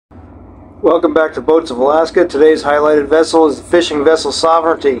Welcome back to Boats of Alaska. Today's highlighted vessel is the fishing vessel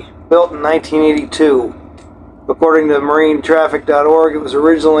Sovereignty, built in 1982. According to marinetraffic.org, it was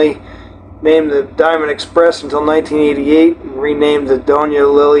originally named the Diamond Express until 1988 and renamed the Doña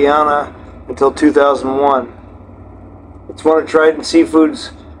Liliana until 2001. It's one of Trident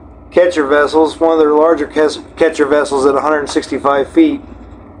Seafoods Catcher Vessels, one of their larger catcher vessels at 165 feet.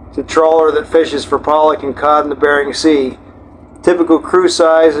 It's a trawler that fishes for pollock and cod in the Bering Sea. Typical crew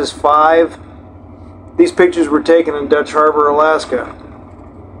size is 5. These pictures were taken in Dutch Harbor, Alaska.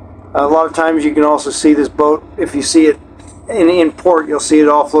 A lot of times you can also see this boat, if you see it in port, you'll see it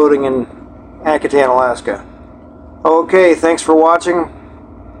offloading in Akitan, Alaska. Okay, thanks for watching.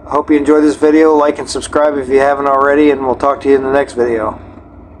 I hope you enjoyed this video. Like and subscribe if you haven't already, and we'll talk to you in the next video.